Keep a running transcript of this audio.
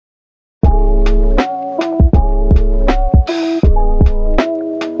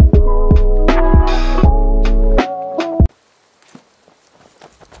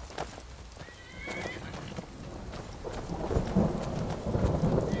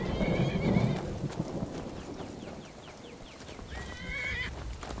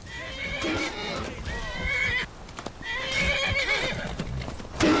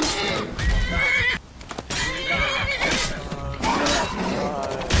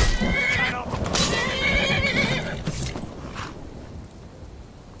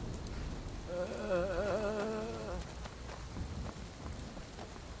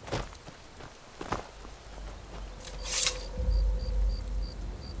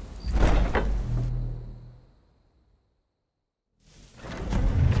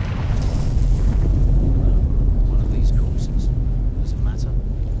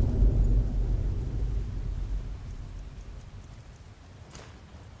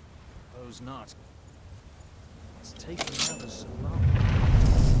suppose not. It's taking out as long.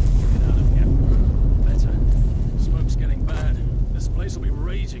 Get out of here. Better. Smoke's getting bad. This place will be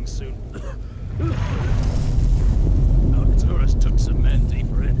raging soon. Arcturus took some men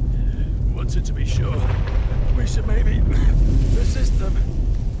deeper in. Wanted to be sure. We should maybe resist them.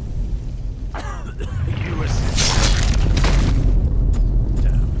 You assist.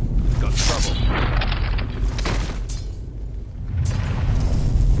 Damn. Got trouble.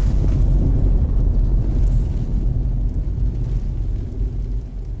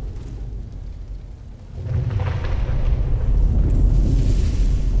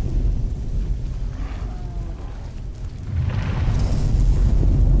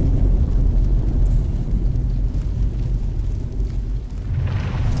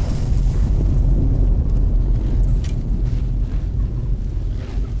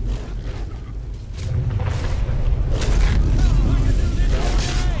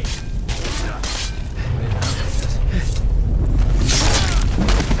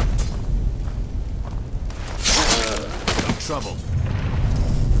 Trouble.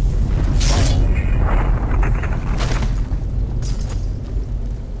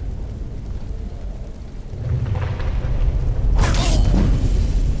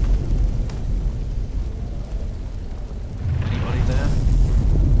 Anybody there?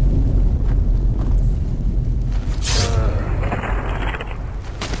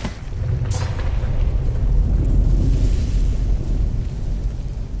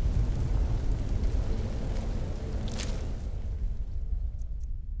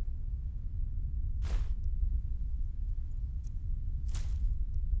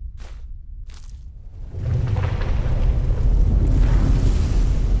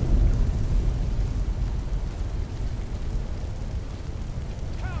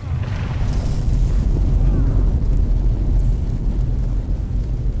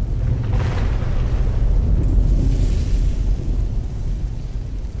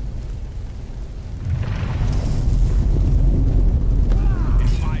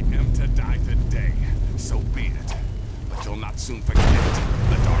 Soon forget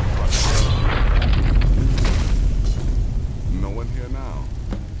the Dark Brother. No one here now.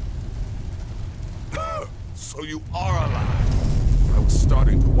 So you are alive. I was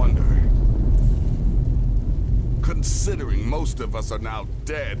starting to wonder. Considering most of us are now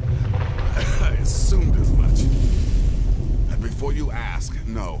dead, I assumed as much. And before you ask,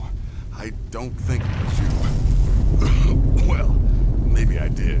 no, I don't think it was you. Well, maybe I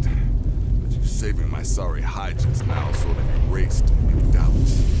did. Saving my sorry hide just now sort of erased any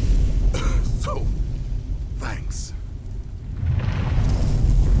doubts. So, thanks.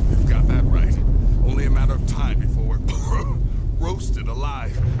 You've got that right. Only a matter of time before we're roasted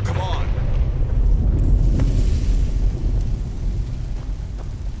alive. Come on.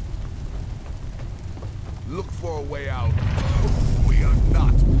 Look for a way out. We are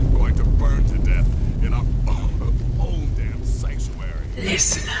not going to burn to death in our own damn sanctuary.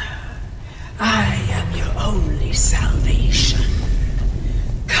 Listener. I am your only salvation.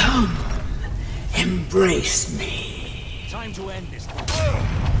 Come, embrace me. Time to end this.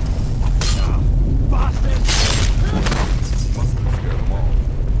 Bastard! Must have scared them all.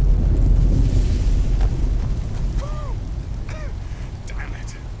 Damn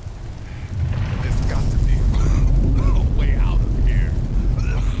it. There's got to be a way out of here.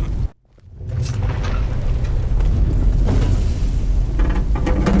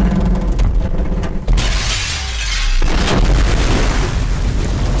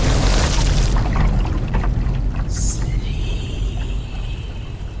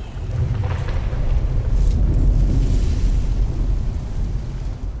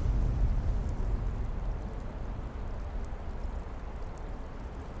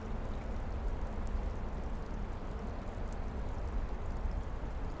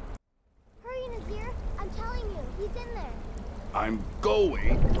 I'm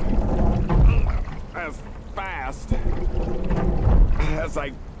going as fast as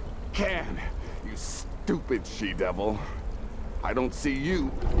I can, you stupid she-devil. I don't see you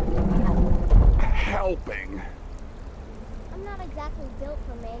helping. I'm not exactly built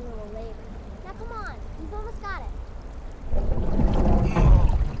for manual labor. Now come on, you've almost got it.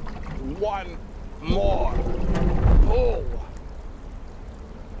 One more pull.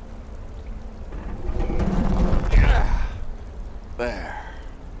 There.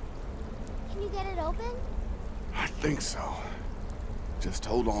 Can you get it open? I think so. Just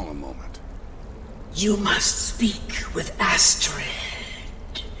hold on a moment. You must speak with Astrid.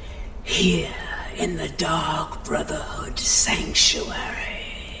 Here in the Dark Brotherhood Sanctuary.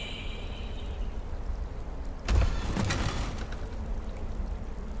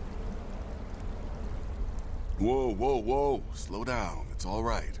 Whoa, whoa, whoa. Slow down. It's all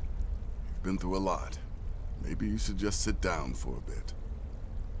right. You've been through a lot. Maybe you should just sit down for a bit.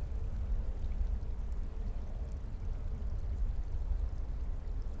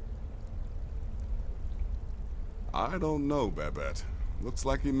 I don't know, Babette. Looks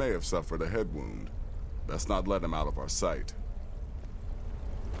like he may have suffered a head wound. Best not let him out of our sight.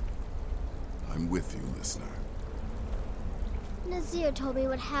 I'm with you, listener. Nazir told me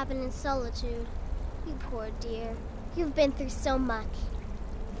what happened in Solitude. You poor dear. You've been through so much.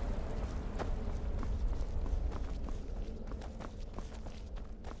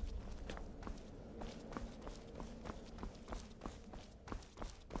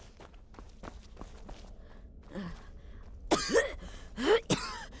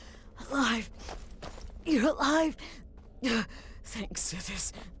 Alive. You're alive. Thanks to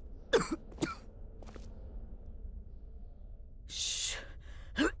this. Shh.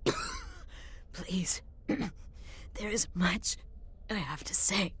 Please. There is much I have to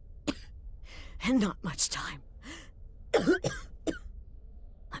say. And not much time.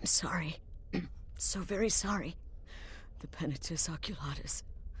 I'm sorry. So very sorry. The Penitus Oculatus.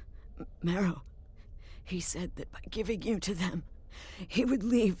 Marrow. He said that by giving you to them, he would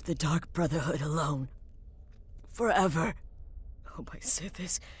leave the Dark Brotherhood alone. Forever. Oh, my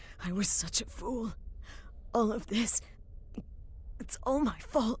Sithis, I was such a fool. All of this, it's all my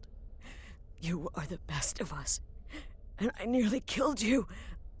fault. You are the best of us, and I nearly killed you,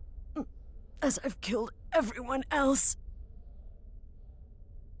 as I've killed everyone else.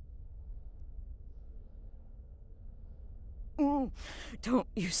 Don't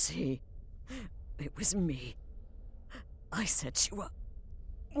you see? It was me. I set you up,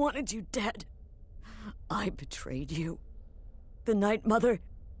 wanted you dead. I betrayed you. The Night Mother,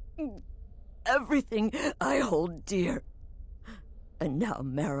 everything I hold dear. And now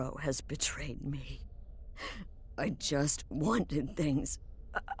Marrow has betrayed me. I just wanted things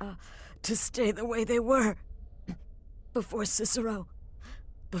to stay the way they were. Before Cicero,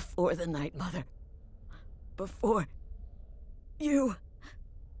 before the Night Mother, before you.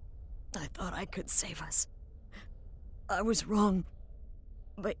 I thought I could save us. I was wrong,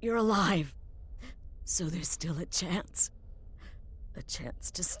 but you're alive. So there's still a chance. A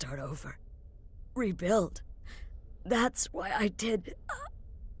chance to start over. Rebuild. That's why I did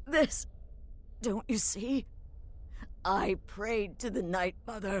this. Don't you see? I prayed to the Night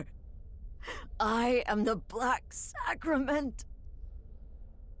Mother. I am the Black Sacrament.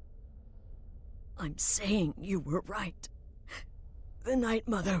 I'm saying you were right. The Night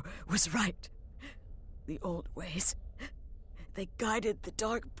Mother was right. The old ways. They guided the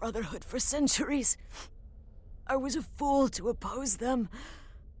Dark Brotherhood for centuries. I was a fool to oppose them.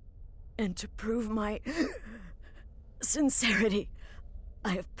 And to prove my sincerity,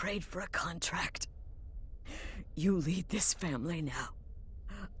 I have prayed for a contract. You lead this family now.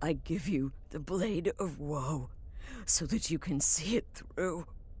 I give you the Blade of Woe, so that you can see it through.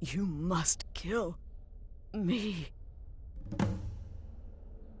 You must kill me.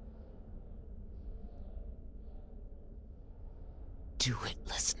 Do it,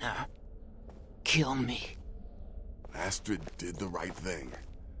 listener. Kill me. Astrid did the right thing.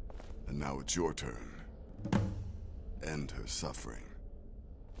 And now it's your turn. End her suffering.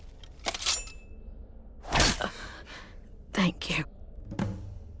 Thank you.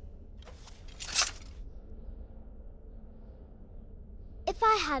 If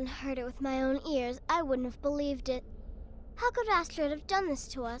I hadn't heard it with my own ears, I wouldn't have believed it. How could Astrid have done this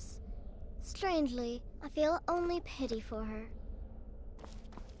to us? Strangely, I feel only pity for her.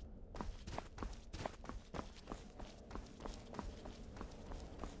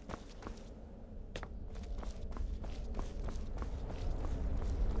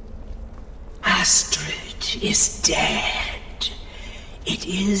 Astrid is dead. It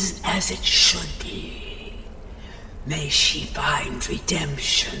is as it should be. May she find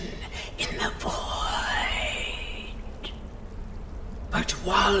redemption in the void. But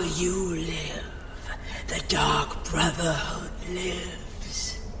while you live, the Dark Brotherhood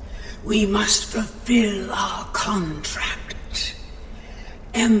lives. We must fulfill our contract.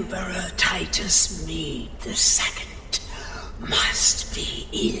 Emperor Titus Mede II must be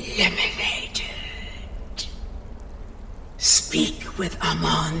eliminated. Speak with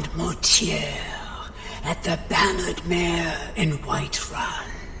Armand Mortier at the Bannered Mare in Whiterun.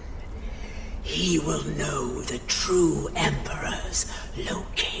 He will know the true Emperor's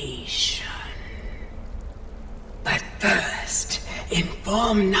location. But first,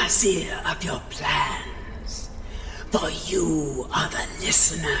 inform Nazir of your plans, for you are the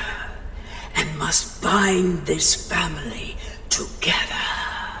listener and must bind this family together.